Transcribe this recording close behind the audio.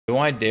Do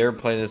I dare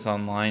play this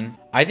online?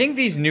 I think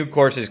these new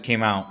courses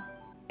came out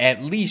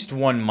at least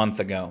 1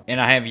 month ago,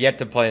 and I have yet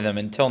to play them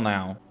until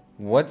now.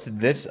 What's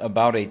this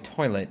about a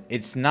toilet?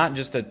 It's not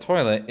just a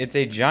toilet, it's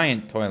a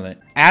giant toilet.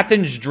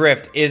 Athens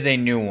Drift is a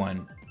new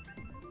one.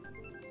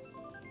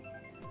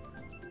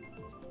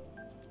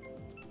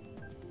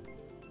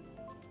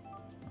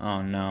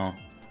 Oh no.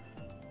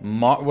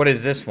 What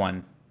is this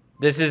one?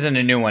 This isn't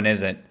a new one,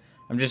 is it?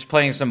 I'm just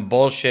playing some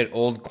bullshit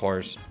old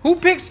course. Who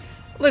picks...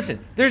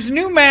 Listen, there's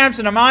new maps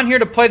and I'm on here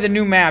to play the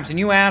new maps and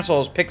you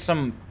assholes pick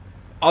some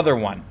other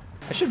one.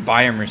 I should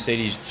buy a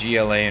Mercedes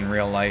GLA in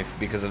real life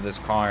because of this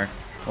car.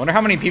 I wonder how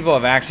many people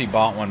have actually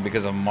bought one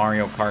because of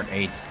Mario Kart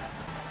 8.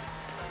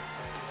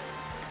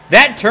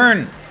 That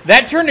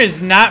turn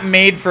is not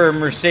made for a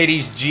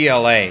Mercedes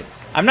GLA.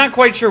 I'm not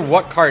quite sure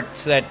what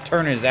carts that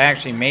turn is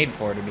actually made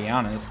for, to be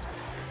honest.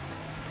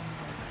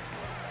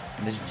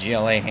 This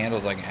GLA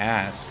handles like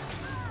ass.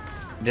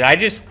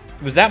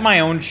 Was that my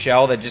own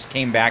shell that just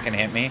came back and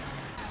hit me?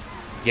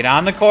 Get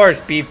on the course,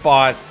 beef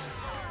boss.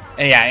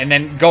 And yeah, and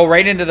then go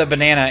right into the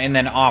banana and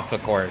then off the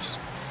course.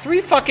 3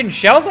 fucking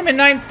shells? I'm in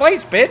 9th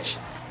place, bitch.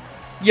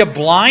 You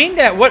blind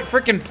at what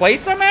freaking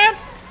place I'm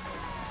at?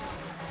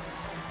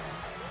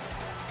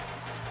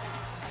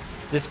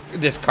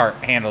 This cart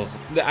handles...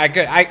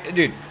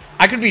 Dude,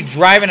 I could be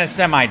driving a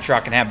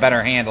semi-truck and have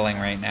better handling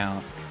right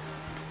now.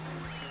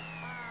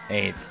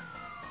 8.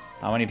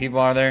 How many people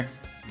are there?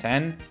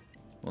 10?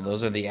 Well,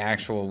 those are the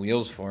actual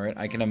wheels for it.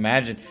 I can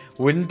imagine.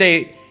 Wouldn't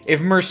they...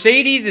 If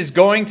Mercedes is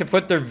going to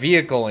put their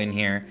vehicle in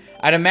here,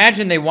 I'd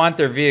imagine they want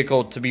their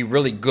vehicle to be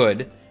really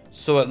good,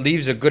 so it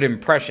leaves a good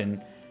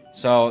impression.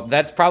 So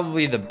that's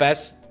probably the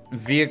best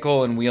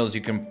vehicle and wheels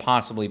you can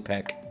possibly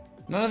pick.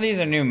 None of these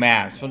are new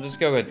maps. We'll just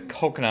go with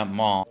Coconut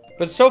Mall.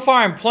 But so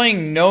far, I'm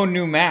playing no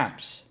new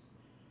maps.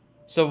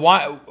 So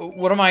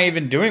what am I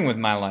even doing with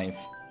my life?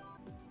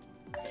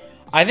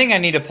 I think I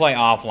need to play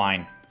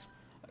offline.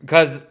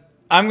 Because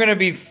I'm going to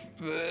be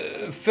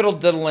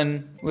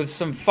fiddle-diddling with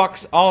some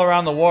fucks all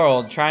around the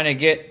world trying to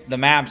get the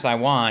maps I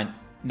want,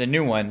 the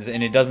new ones,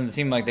 and it doesn't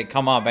seem like they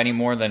come up any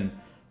more than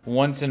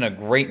once in a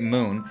great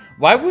moon.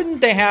 Why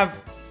wouldn't they have...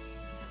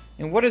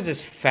 And what is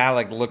this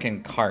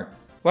phallic-looking cart?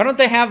 Why don't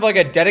they have, like,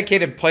 a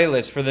dedicated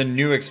playlist for the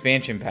new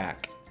expansion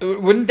pack?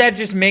 Wouldn't that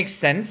just make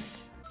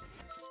sense?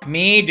 F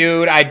me,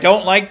 dude. I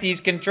don't like these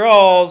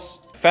controls.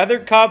 Feather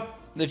Cup,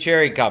 the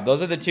Cherry Cup.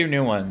 Those are the 2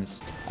 new ones.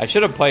 I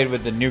should have played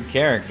with the new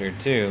character,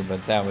 too,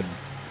 but that would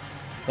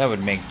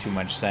make too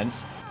much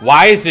sense.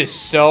 Why is this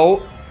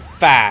so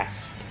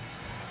fast?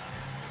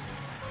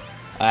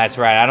 That's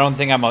right. I don't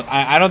think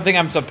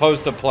I'm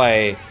supposed to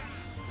play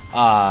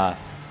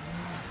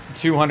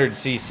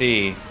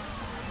 200cc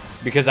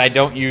because I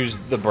don't use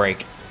the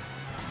brake.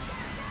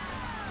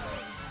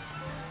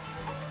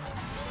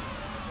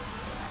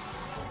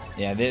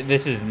 Yeah,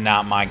 this is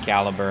not my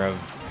caliber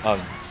of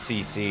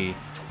CC.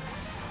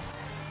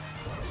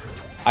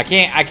 I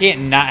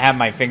can't not have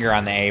my finger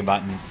on the A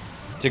button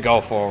to go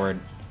forward.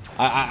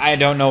 I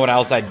don't know what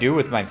else I'd do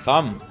with my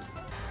thumb.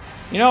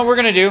 You know what we're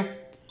gonna do?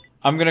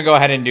 I'm gonna go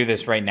ahead and do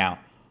this right now.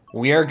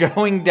 We are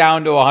going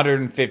down to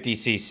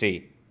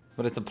 150cc,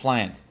 but it's a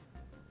plant.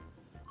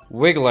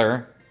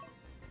 Wiggler,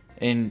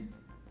 in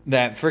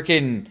that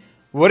freaking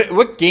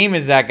what game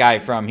is that guy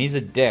from? He's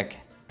a dick.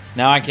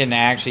 Now I can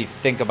actually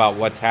think about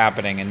what's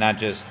happening and not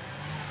just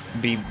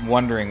be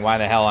wondering why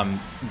the hell I'm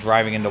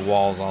driving into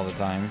walls all the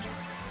time.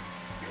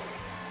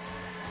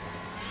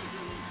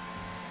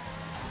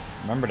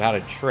 Remembered how to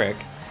trick.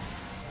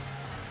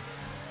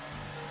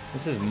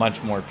 This is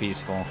much more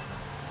peaceful.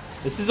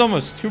 This is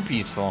almost too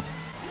peaceful.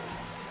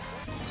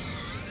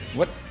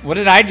 What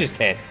did I just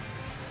hit?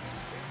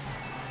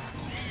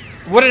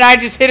 What did I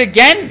just hit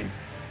again?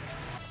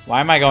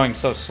 Why am I going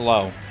so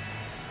slow?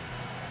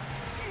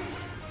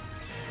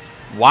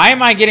 Why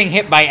am I getting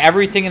hit by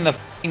everything in the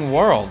f***ing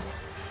world?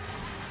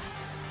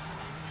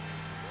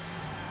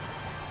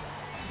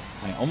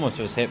 I almost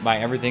was hit by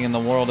everything in the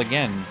world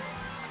again.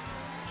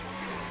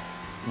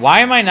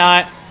 Why am I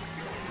not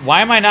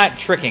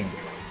tricking?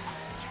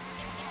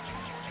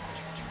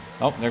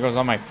 Oh, there goes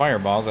all my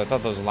fireballs. I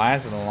thought those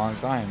lasted a long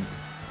time.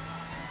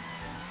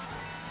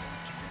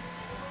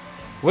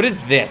 What is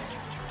this?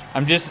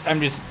 I'm just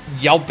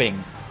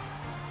yelping.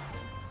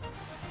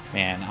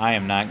 Man, I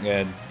am not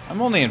good. I'm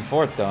only in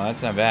 4th though.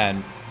 That's not bad.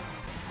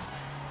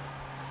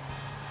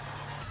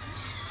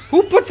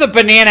 Who puts a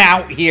banana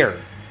out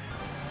here?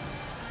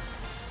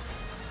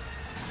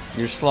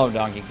 You're slow,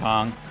 Donkey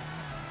Kong.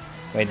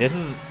 Wait, this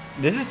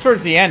is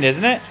towards the end,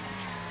 isn't it?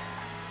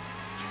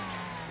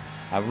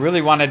 I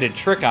really wanted to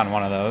trick on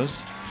one of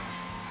those.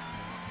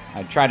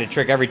 I tried to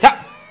trick every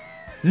time.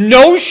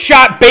 No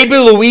shot, baby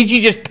Luigi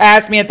just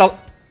passed me at the...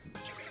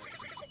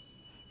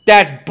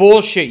 That's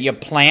bullshit, you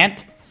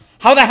plant.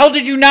 How the hell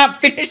did you not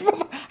finish?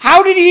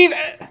 How did he even...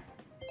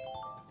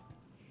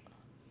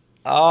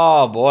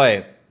 Oh,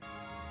 boy.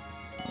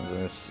 What is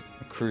this?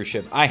 A cruise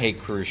ship. I hate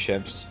cruise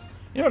ships.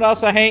 You know what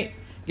else I hate?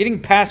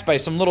 Getting passed by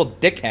some little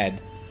dickhead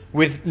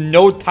with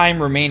no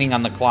time remaining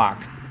on the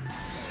clock.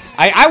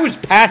 I was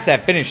past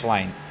that finish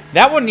line.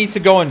 That one needs to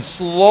go in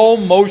slow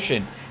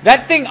motion.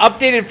 That thing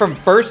updated from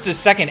first to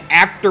second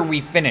after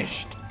we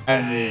finished.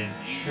 And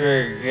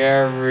trick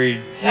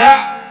every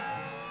time.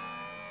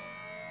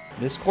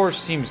 This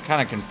course seems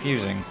kind of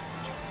confusing.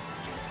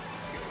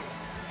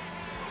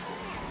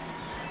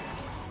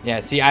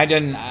 Yeah, see,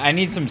 I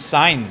need some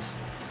signs.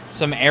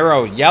 Some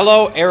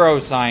yellow arrow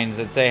signs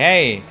that say,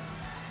 hey,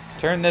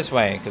 turn this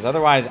way. Because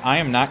otherwise, I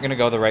am not going to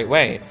go the right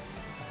way.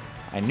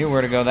 I knew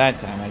where to go that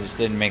time. I just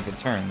didn't make the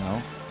turn,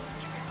 though.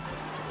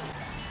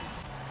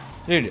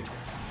 Dude,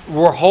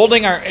 we're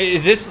holding our...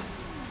 Is this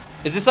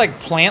like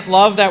plant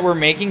love that we're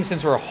making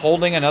since we're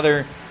holding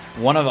another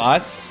one of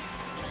us?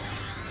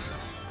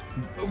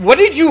 What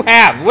did you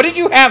have? What did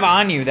you have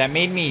on you that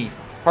made me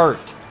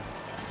hurt?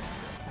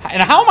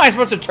 And how am I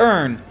supposed to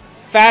turn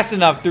fast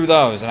enough through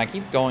those? And I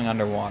keep going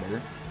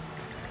underwater.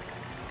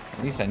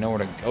 At least I know where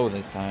to go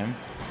this time.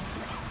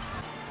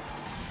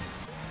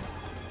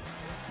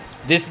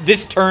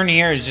 This turn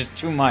here is just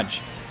too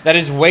much. That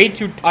is way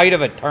too tight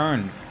of a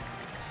turn.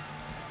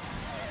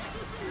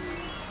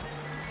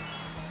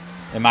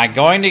 Am I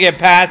going to get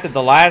past at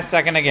the last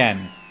second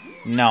again?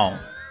 No.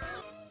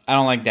 I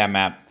don't like that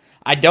map.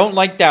 I don't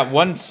like that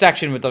one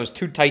section with those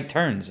two tight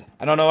turns.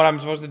 I don't know what I'm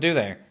supposed to do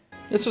there.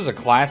 This was a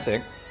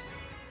classic.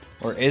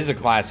 Or is a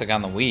classic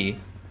on the Wii.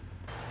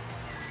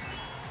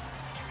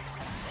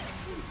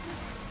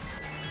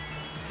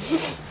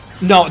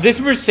 No, this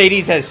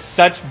Mercedes has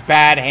such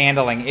bad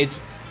handling.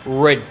 It's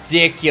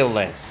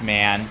ridiculous,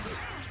 man.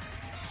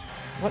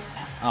 What?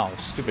 Oh,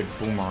 stupid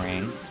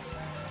boomerang.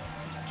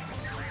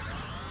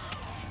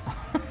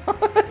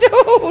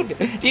 Dude,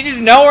 do you just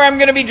know where I'm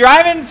going to be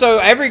driving so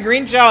every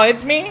green shell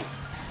hits me?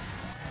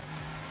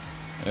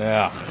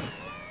 Ugh.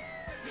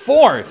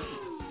 Fourth.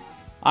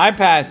 I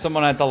passed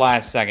someone at the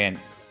last second.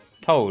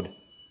 Toad.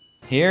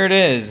 Here it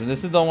is.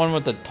 This is the one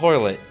with the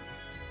toilet.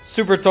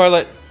 Super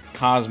toilet.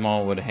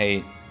 Cosmo would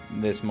hate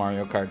this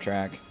Mario Kart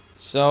track.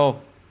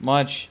 So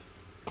much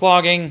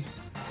clogging.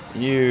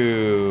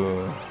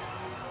 You.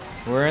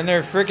 We're in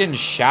their freaking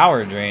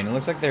shower drain. It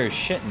looks like they're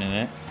shitting in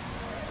it.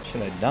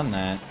 Should have done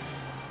that.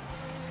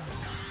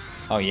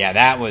 Oh yeah,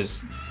 that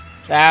was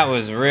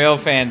real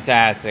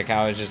fantastic.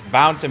 I was just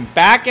bouncing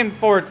back and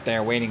forth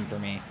there waiting for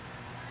me.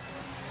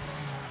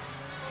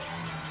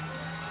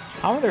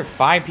 How are there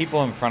 5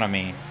 people in front of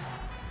me?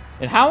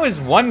 And how is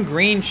one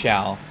green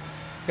shell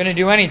gonna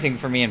do anything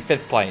for me in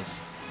 5th place?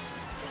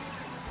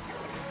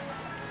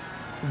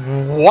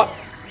 What?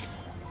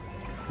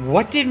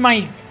 What did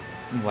my...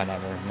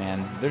 Whatever,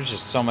 man. There's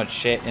just so much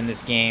shit in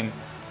this game.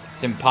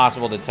 It's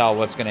impossible to tell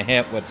what's gonna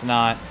hit, what's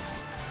not.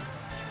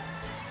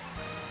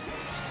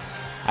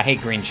 I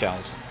hate green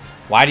shells.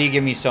 Why do you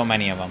give me so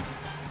many of them?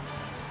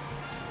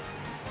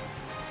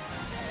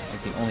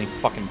 Like the only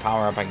fucking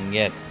power-up I can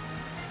get.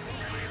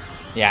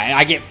 Yeah, and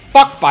I get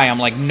fucked by them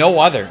like no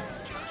other.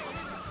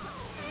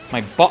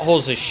 My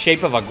butthole's the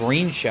shape of a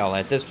green shell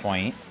at this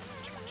point.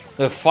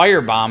 The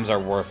fire bombs are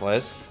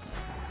worthless.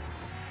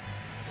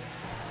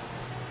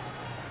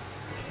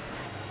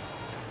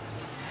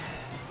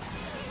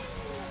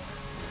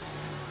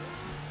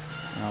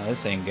 Oh,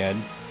 this ain't good.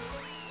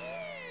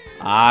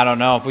 I don't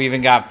know if we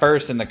even got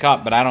first in the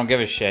cup, but I don't give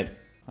a shit.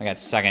 I got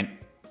second.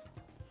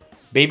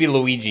 Baby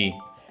Luigi.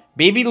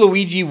 Baby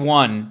Luigi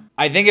won.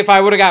 I think if I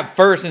would have got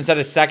first instead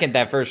of second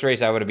that first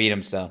race, I would have beat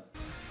him still.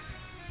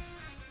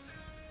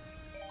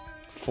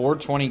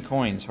 420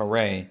 coins.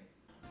 Hooray.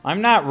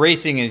 I'm not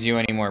racing as you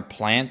anymore,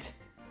 plant.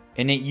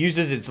 And it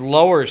uses its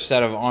lower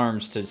set of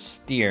arms to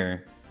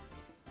steer.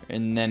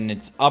 And then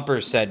its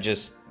upper set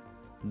just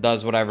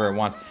does whatever it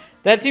wants.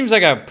 That seems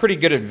like a pretty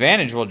good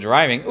advantage while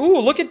driving. Ooh,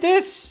 look at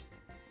this.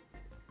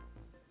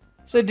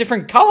 It's a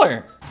different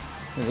color.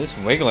 Ooh, this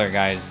Wiggler,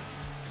 guys.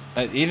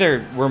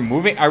 Either we're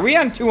moving... Are we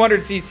on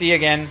 200cc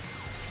again?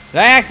 Did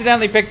I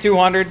accidentally pick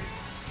 200?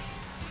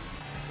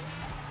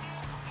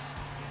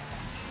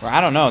 Or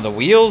I don't know. The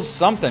wheels,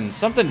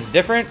 something's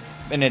different,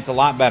 and it's a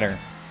lot better.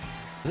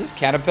 Is this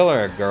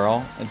caterpillar a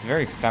girl? It's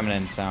very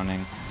feminine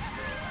sounding.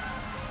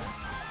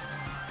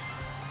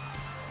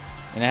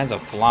 And it has a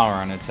flower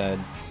on its head.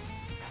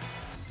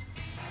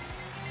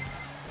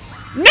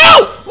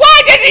 No!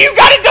 Why did you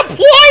gotta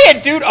deploy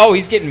it, dude? Oh,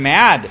 he's getting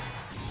mad.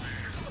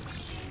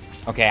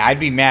 Okay, I'd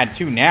be mad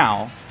too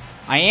now.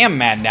 I am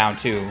mad now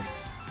too.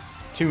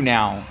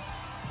 Now.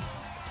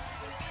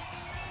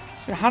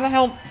 How the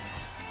hell?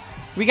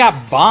 We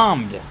got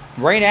bombed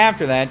right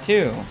after that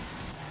too.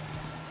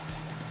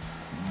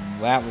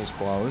 That was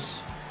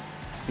close.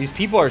 These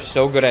people are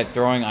so good at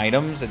throwing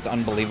items, it's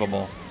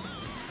unbelievable.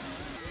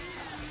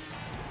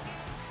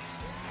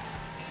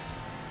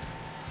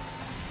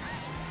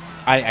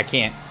 I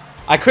can't.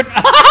 I couldn't.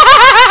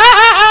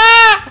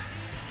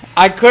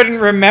 I couldn't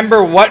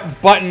remember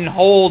what button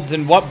holds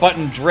and what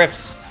button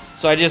drifts,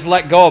 so I just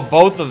let go of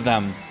both of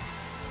them.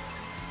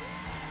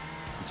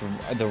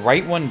 The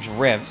right one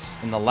drifts,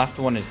 and the left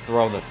one is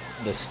throw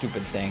the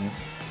stupid thing.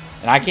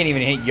 And I can't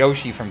even hit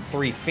Yoshi from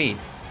 3 feet,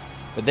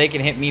 but they can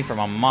hit me from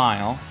a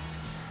mile.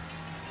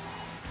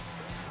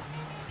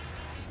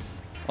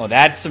 Oh,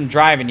 that's some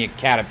driving, you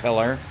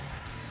caterpillar.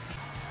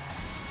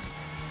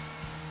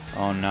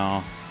 Oh,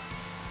 no.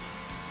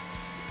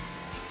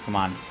 Come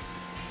on.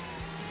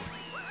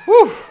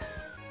 Whew!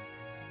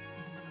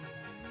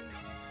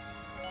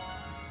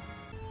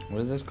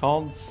 What is this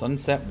called?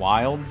 Sunset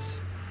Wilds?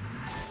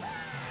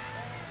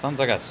 Sounds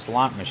like a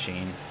slot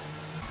machine.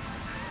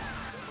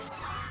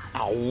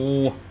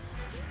 Ow.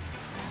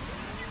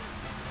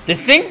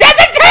 This thing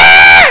doesn't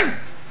turn!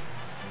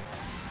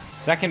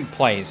 Second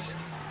place.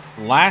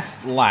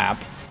 Last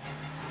lap.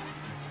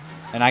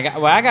 And I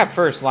got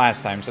first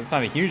last time, so it's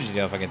not a huge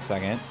deal if I get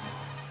second.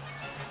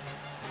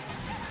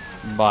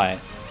 But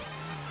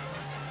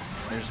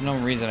there's no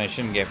reason I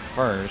shouldn't get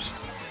first.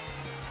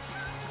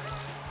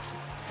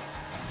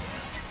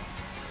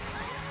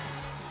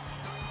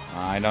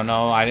 I don't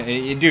know.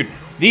 Dude,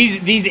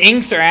 these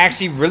inks are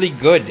actually really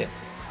good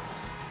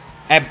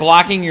at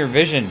blocking your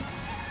vision.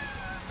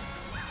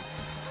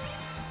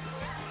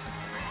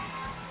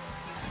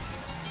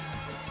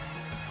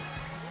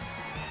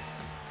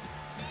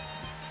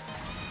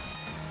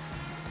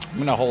 I'm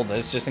gonna hold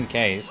this just in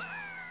case.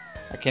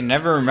 I can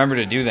never remember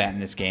to do that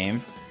in this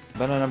game.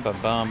 I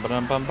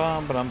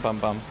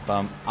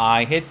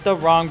hit the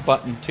wrong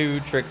button to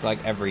trick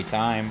like every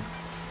time.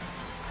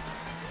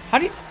 How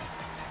do you...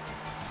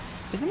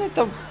 Isn't it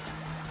the...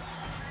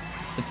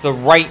 It's the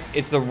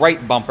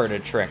right bumper to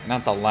trick,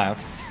 not the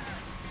left.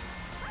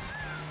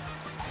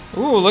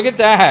 Ooh, look at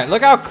that.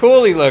 Look how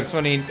cool he looks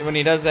when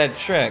he does that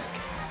trick.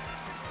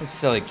 This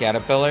silly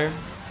caterpillar.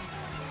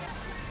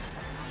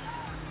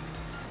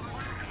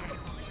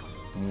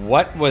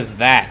 What was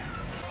that?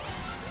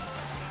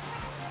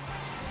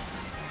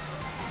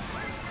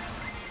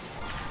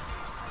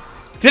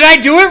 Did I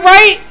do it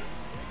right?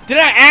 Did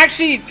I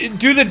actually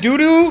do the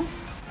doo-doo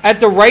at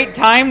the right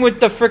time with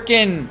the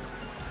frickin'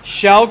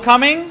 shell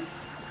coming?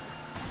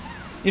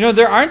 You know,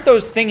 there aren't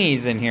those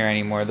thingies in here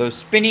anymore. Those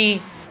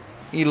spinny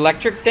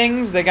electric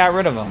things, they got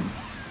rid of them.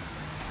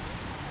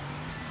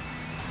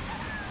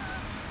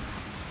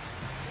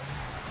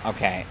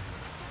 Okay.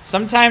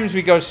 Sometimes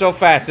we go so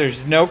fast,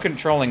 there's no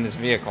controlling this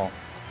vehicle.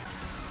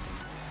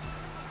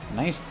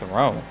 Nice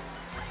throw.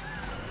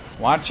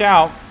 Watch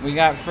out. We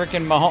got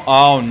frickin' Mahomes.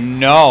 Oh,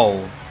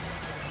 no.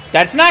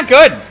 That's not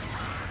good.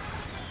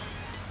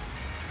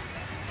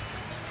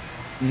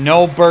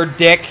 No bird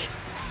dick.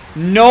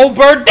 No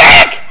bird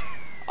dick!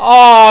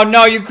 Oh,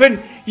 no, you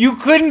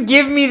couldn't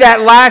give me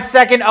that last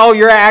second. Oh,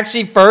 you're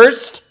actually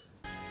first?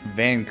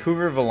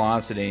 Vancouver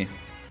Velocity.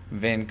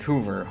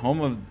 Vancouver, home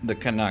of the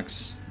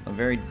Canucks. A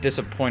very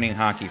disappointing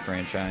hockey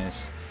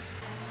franchise.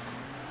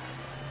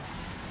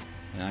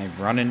 And I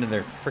run into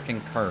their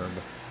frickin' curb.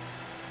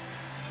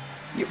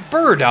 You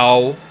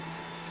birdo!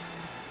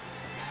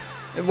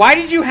 Why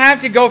did you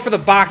have to go for the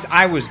box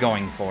I was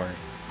going for?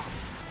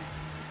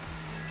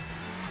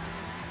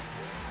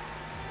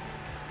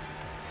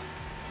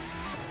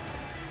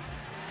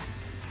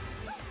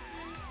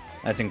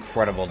 That's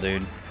incredible,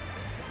 dude.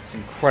 It's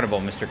incredible,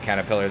 Mr.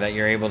 Caterpillar, that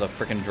you're able to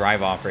frickin'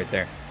 drive off right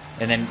there.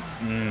 And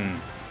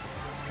then,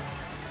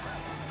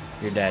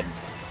 you're dead.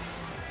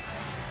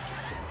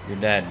 You're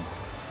dead.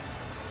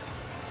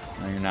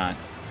 No, you're not.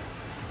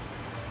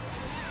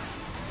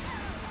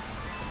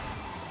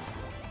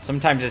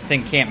 Sometimes this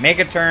thing can't make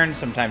a turn.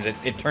 Sometimes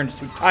it turns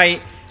too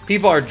tight.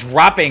 People are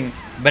dropping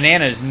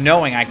bananas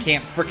knowing I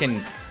can't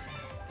frickin'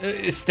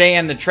 stay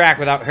on the track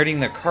without hurting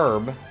the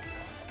curb.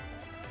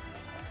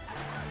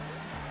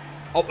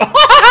 Oh.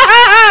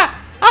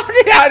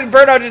 How did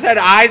Birdo just had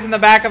eyes in the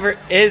back of her?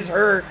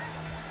 Her.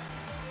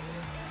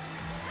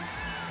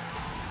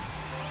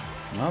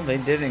 Well, they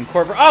did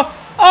incorporate.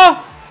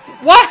 Oh!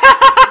 Why?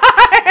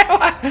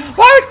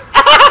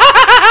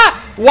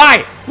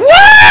 Why?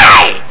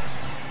 Why?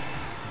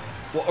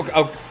 Well, okay,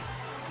 oh,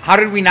 how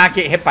did we not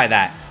get hit by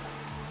that?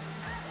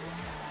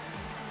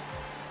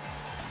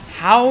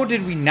 How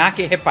did we not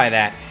get hit by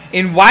that?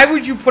 And why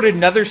would you put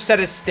another set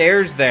of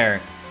stairs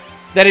there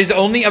that is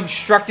only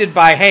obstructed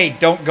by, hey,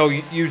 don't go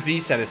use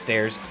these set of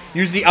stairs.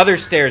 Use the other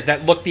stairs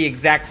that look the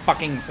exact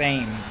fucking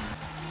same.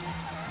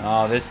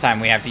 Oh, this time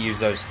we have to use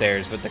those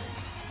stairs, but the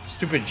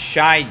stupid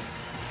shy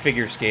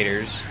figure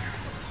skaters.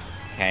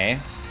 Okay,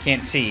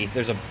 can't see.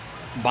 There's a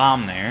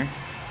bomb there.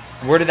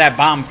 Where did that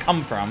bomb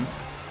come from?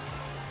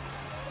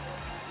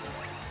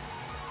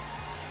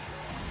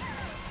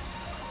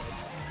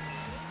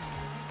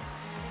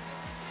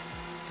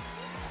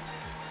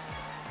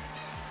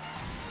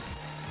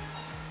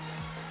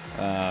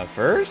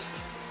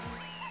 First?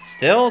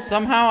 Still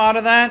somehow out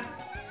of that?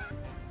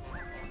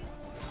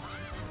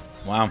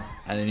 Wow,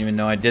 I didn't even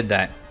know I did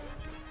that.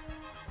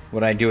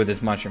 What I do with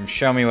this mushroom.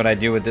 Show me what I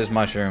do with this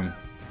mushroom.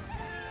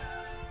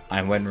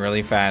 I went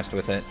really fast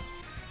with it.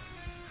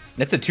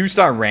 That's a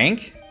 2-star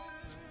rank?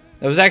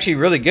 That was actually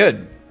really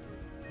good.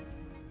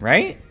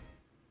 Right?